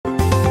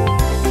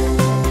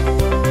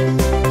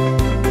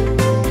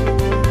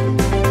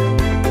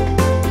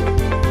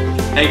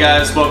Hey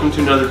guys, welcome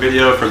to another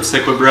video from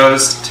Cichlid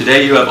Bros.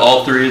 Today you have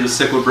all three of the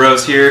Cichlid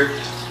Bros here.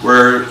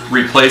 We're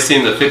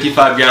replacing the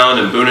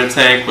 55-gallon Mbuna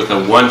tank with a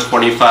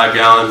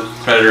 125-gallon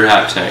Predator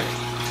Hap tank.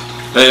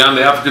 Hey, I'm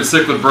the African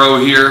Cichlid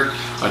Bro here.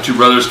 My two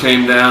brothers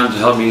came down to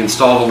help me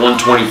install the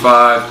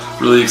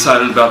 125. Really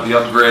excited about the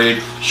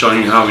upgrade,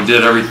 showing you how we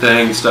did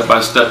everything,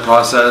 step-by-step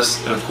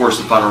process, and of course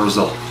the final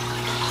result.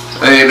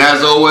 Hey, and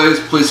as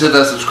always, please hit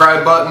that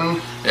subscribe button.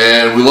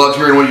 And we love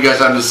hearing what you guys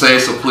have to say,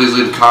 so please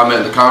leave a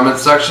comment in the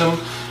comments section.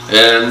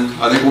 And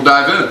I think we'll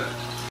dive in.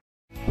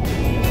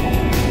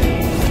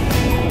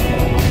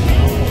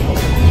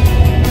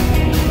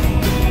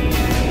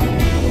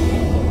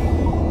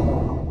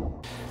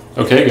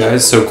 Okay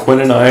guys, so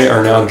Quinn and I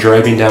are now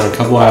driving down a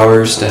couple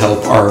hours to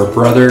help our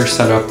brother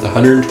set up the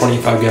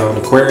 125-gallon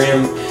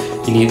aquarium.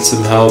 He needs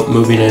some help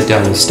moving it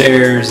down the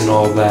stairs and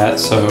all of that,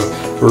 so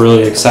we're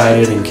really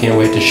excited and can't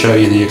wait to show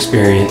you the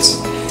experience.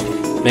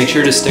 Make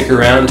sure to stick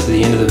around to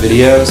the end of the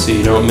video so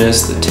you don't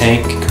miss the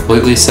tank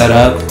completely set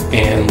up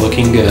and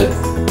looking good.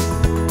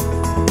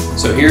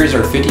 So here's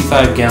our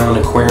 55-gallon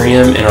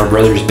aquarium in our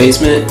brother's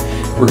basement.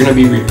 We're going to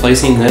be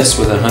replacing this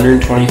with a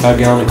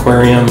 125-gallon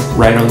aquarium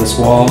right on this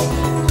wall.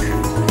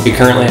 We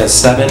currently have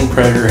 7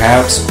 Predator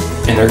Haps,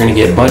 and they're going to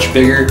get much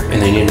bigger and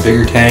they need a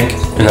bigger tank,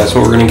 and that's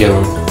what we're going to give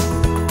them.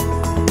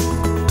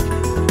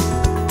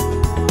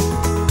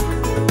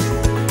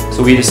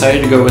 So we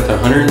decided to go with a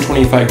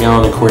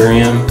 125-gallon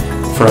aquarium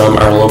from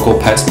our local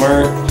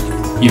PetSmart.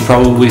 You've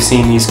probably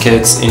seen these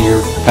kits in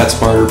your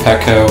PetSmart or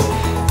Petco.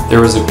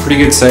 There was a pretty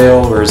good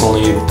sale where it's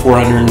only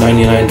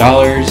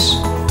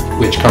 $499,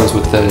 which comes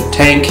with the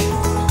tank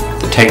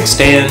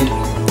stand,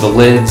 the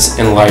lids,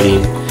 and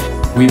lighting.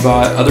 We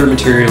bought other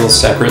materials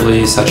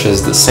separately, such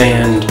as the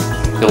sand,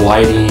 the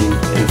lighting,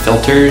 and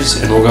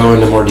filters, and we'll go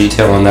into more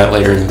detail on that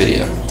later in the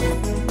video.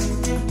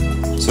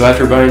 So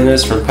after buying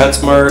this from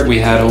PetSmart, we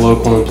had a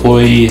local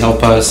employee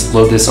help us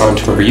load this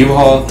onto our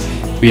U-Haul.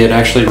 We had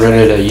actually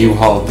rented a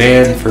U-Haul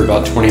van for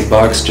about 20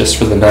 bucks just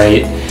for the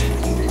night.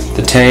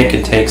 The tank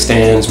and tank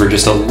stands were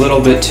just a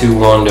little bit too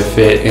long to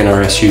fit in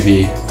our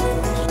SUV.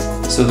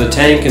 So the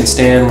tank and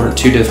stand weren't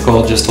too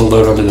difficult just to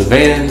load onto the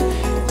van.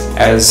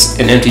 As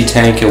an empty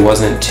tank, it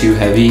wasn't too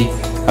heavy.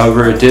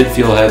 However, it did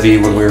feel heavy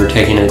when we were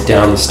taking it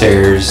down the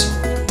stairs.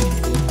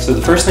 So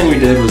the first thing we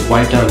did was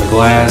wipe down the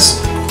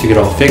glass to get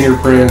all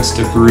fingerprints,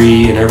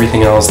 debris, and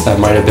everything else that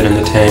might have been in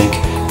the tank,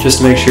 just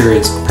to make sure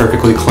it's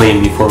perfectly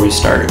clean before we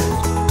start.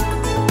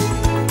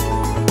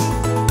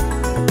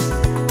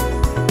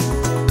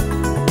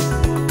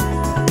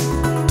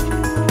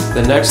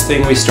 The next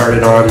thing we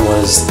started on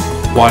was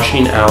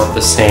washing out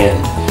the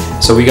sand.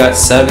 So we got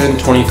 7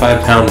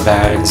 25-pound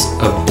bags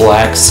of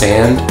black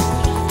sand.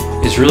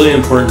 It's really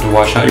important to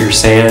wash out your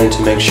sand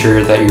to make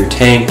sure that your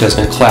tank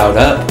doesn't cloud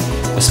up,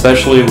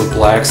 especially with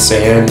black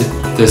sand.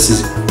 This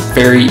is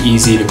very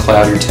easy to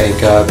cloud your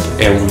tank up,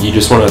 and you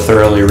just want to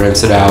thoroughly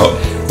rinse it out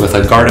with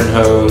a garden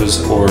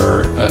hose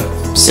or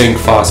a sink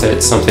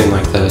faucet, something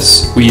like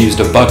this. We used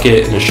a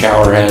bucket and a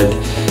shower head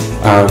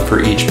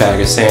for each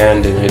bag of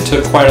sand, and it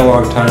took quite a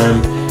long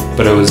time,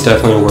 but it was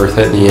definitely worth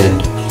it in the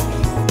end.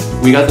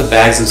 We got the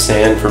bags of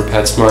sand from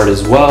PetSmart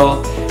as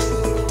well,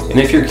 and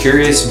if you're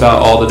curious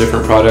about all the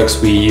different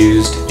products we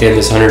used in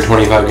this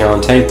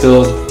 125-gallon tank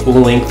build, we'll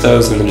link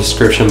those in the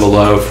description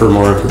below for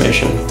more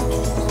information.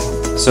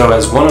 So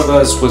as one of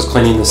us was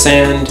cleaning the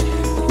sand,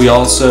 we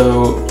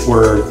also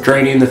were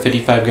draining the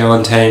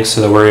 55-gallon tank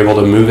so that we're able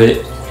to move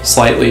it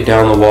slightly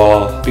down the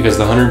wall because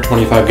the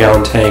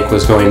 125-gallon tank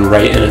was going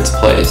right in its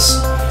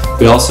place.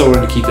 We also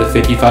wanted to keep the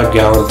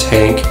 55-gallon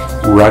tank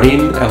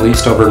running at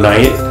least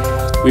overnight.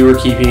 We were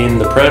keeping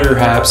the Predator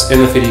Haps in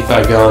the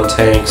 55-gallon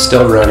tank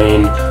still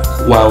running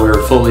while we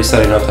were fully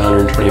setting up the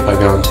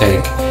 125-gallon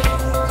tank.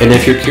 And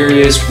if you're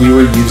curious, we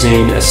were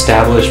using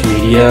established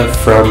media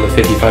from the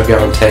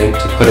 55-gallon tank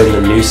to put in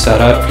the new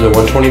setup for the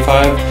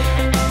 125.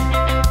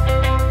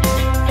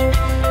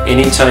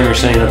 Anytime you're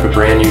setting up a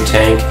brand new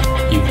tank,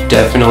 you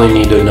definitely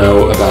need to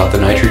know about the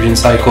nitrogen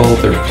cycle.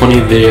 There are plenty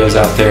of videos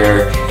out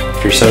there.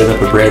 If you're setting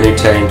up a brand new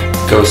tank,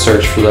 go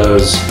search for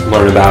those,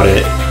 learn about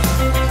it.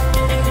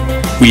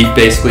 We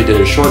basically did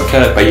a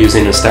shortcut by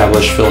using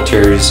established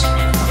filters.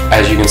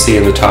 As you can see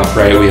in the top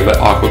right, we have an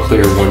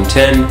AquaClear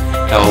 110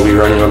 that will be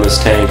running on this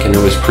tank, and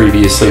it was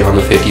previously on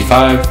the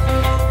 55.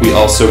 We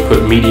also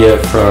put media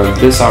from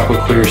this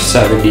AquaClear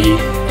 70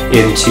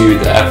 into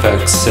the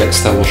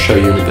FX6 that we'll show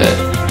you in a bit.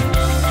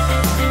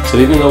 So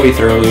even though we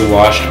thoroughly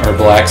washed our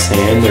black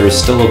sand, there was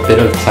still a bit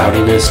of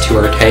cloudiness to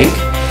our tank.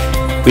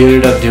 We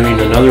ended up doing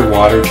another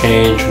water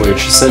change,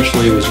 which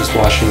essentially was just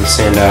washing the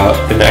sand out,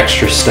 an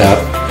extra step.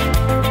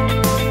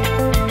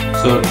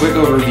 So a quick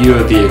overview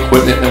of the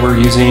equipment that we're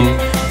using.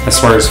 As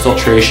far as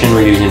filtration,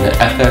 we're using the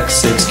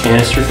FX6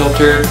 canister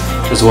filter,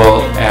 as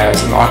well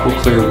as an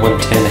AquaClear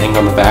 110 hang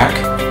on the back.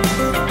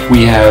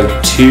 We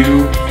have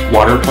 2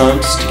 water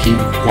pumps to keep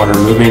water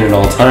moving at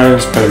all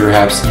times. Predator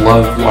Haps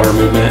love water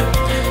movement.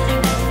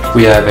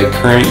 We have a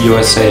Current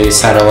USA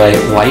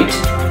satellite light.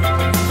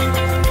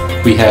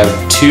 We have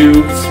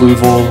 2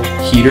 Fluval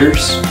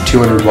heaters,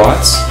 200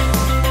 watts.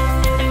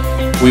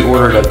 We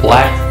ordered a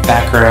black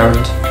background,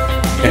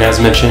 and as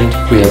mentioned,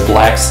 we have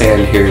black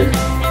sand here.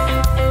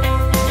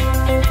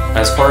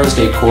 As far as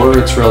decor,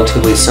 it's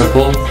relatively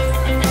simple.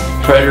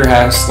 Predator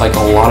Haps like a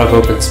lot of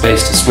open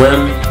space to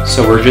swim,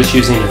 so we're just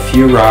using a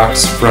few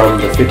rocks from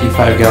the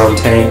 55-gallon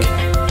tank,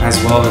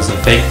 as well as a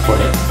fake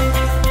plant.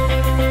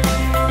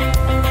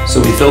 So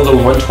we filled the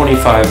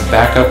 125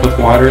 back up with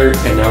water,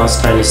 and now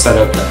it's time to set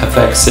up the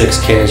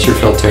FX6 canister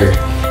filter.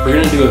 We're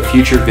going to do a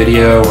future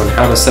video on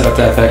how to set up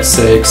the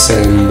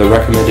FX6 and the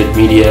recommended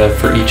media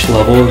for each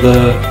level of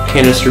the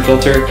canister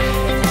filter,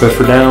 but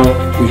for now,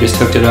 we just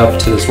hooked it up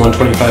to this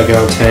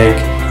 125-gallon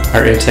tank.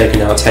 Our intake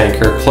and out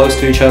tank are close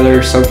to each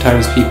other.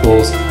 Sometimes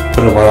people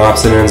put them on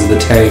opposite ends of the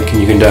tank, and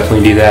you can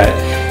definitely do that.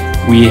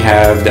 We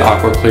have the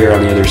aqua clear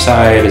on the other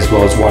side as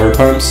well as water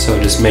pumps, so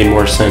it just made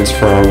more sense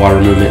for our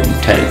water movement in the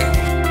tank.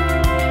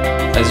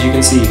 As you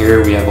can see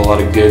here, we have a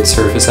lot of good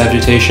surface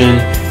agitation.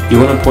 You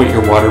want to point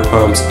your water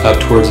pumps up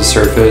towards the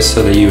surface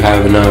so that you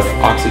have enough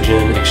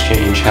oxygen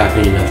exchange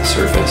happening at the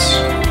surface.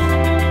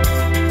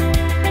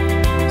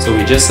 So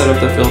we just set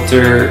up the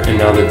filter, and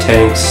now the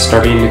tank's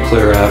starting to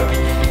clear up.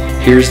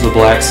 Here's the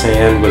black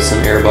sand with some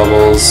air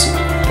bubbles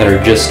that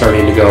are just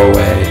starting to go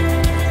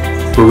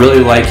away. We're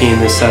really liking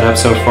this setup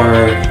so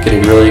far,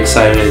 getting really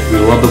excited. We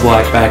love the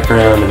black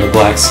background and the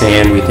black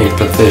sand. We think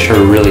the fish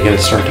are really going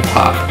to start to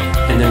pop.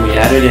 And then we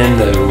added in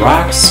the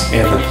rocks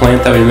and the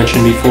plant that we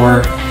mentioned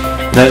before.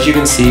 And as you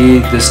can see,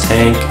 this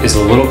tank is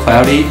a little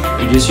cloudy.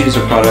 We just used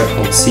a product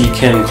called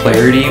Chem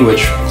Clarity,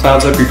 which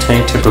clouds up your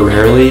tank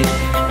temporarily.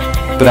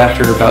 But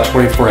after about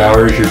 24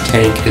 hours, your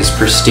tank is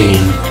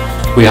pristine.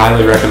 We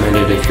highly recommend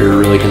it if you're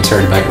really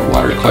concerned about your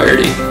water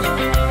clarity.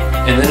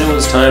 And then it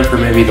was time for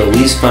maybe the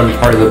least fun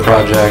part of the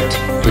project,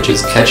 which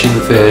is catching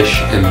the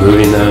fish and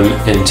moving them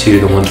into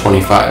the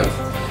 125.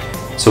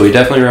 So we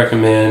definitely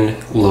recommend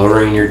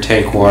lowering your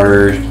tank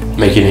water,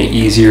 making it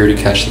easier to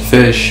catch the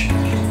fish.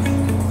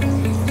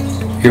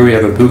 Here we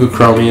have a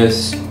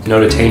Buccochromis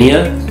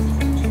notitania,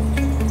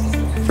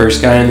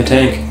 first guy in the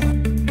tank.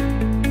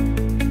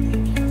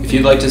 If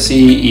you'd like to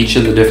see each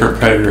of the different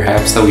Predator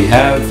Haps that we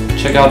have,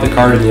 check out the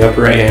card in the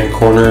upper right hand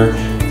corner.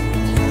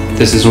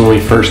 This is when we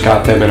first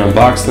got them and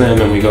unboxed them,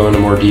 and we go into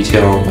more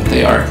detail on what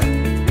they are.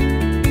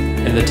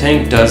 And the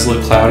tank does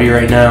look cloudy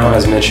right now.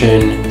 As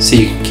mentioned,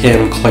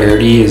 Chem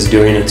Clarity is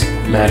doing its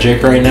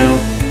magic right now.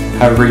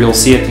 However, you'll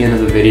see at the end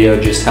of the video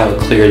just how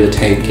clear the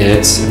tank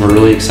gets, and we're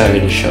really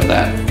excited to show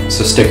that.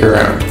 So stick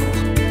around.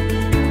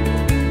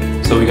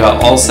 So we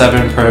got all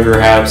 7 Predator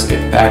Haps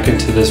back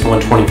into this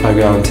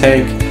 125-gallon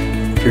tank.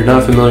 If you're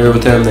not familiar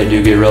with them, they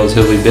do get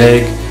relatively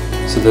big.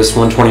 So this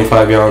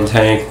 125-gallon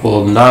tank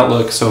will not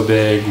look so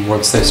big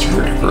once they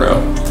start to grow.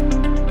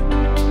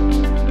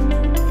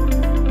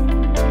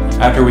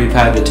 After we've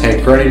had the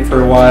tank running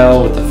for a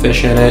while with the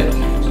fish in it,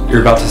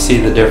 you're about to see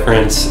the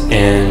difference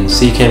in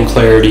Chem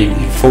Clarity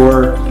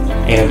before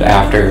and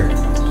after.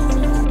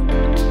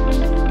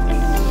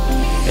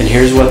 And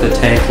here's what the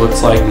tank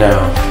looks like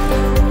now.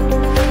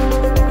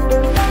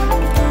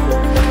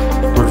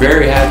 We're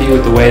very happy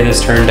with the way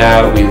this turned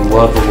out. We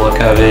love the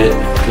look of it.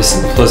 The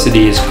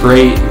simplicity is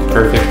great and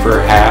perfect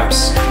for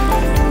Haps.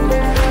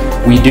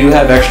 We do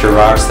have extra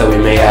rocks that we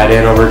may add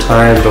in over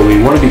time, but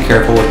we want to be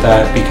careful with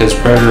that because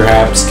Predator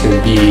Haps can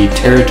be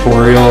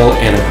territorial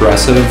and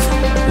aggressive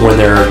when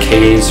there are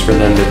caves for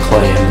them to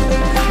claim.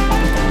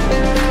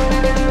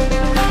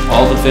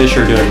 All the fish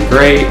are doing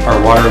great.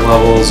 Our water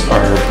levels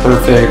are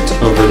perfect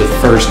over the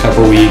first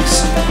couple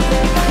weeks.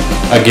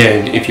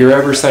 Again, if you're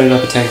ever setting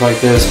up a tank like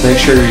this, make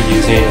sure you're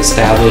using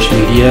established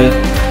media.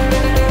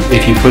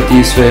 If you put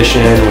these fish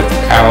in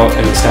without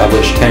an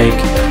established tank,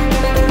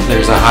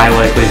 there's a high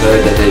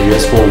likelihood that they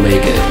just won't make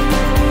it.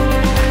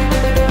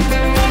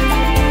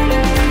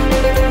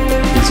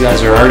 These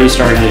guys are already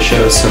starting to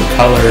show some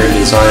color and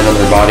design on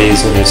their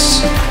bodies, and it's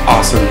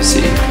awesome to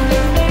see.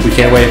 We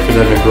can't wait for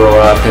them to grow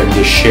up and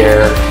to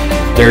share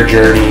their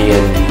journey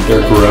and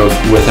their growth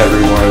with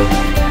everyone.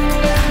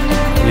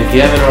 And if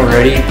you haven't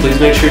already, please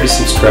make sure to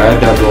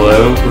subscribe down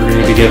below. We're going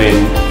to be giving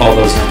all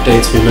those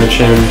updates we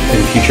mentioned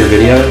in future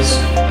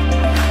videos.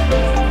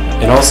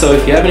 And also,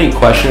 if you have any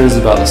questions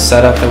about the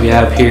setup that we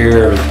have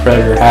here or the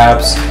Predator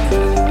Haps,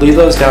 leave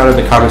those down in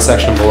the comment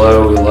section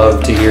below. We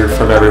love to hear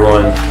from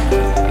everyone,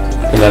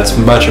 and that's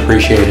much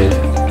appreciated.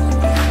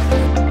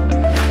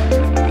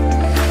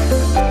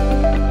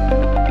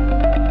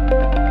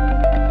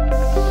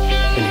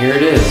 And here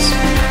it is.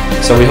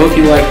 So we hope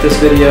you liked this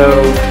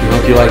video. We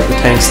hope you like the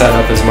tank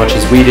setup as much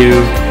as we do.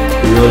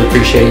 We really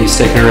appreciate you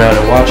sticking around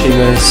and watching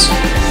this.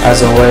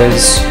 As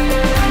always,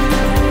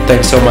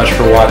 thanks so much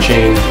for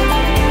watching.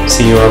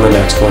 See you on the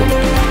next one.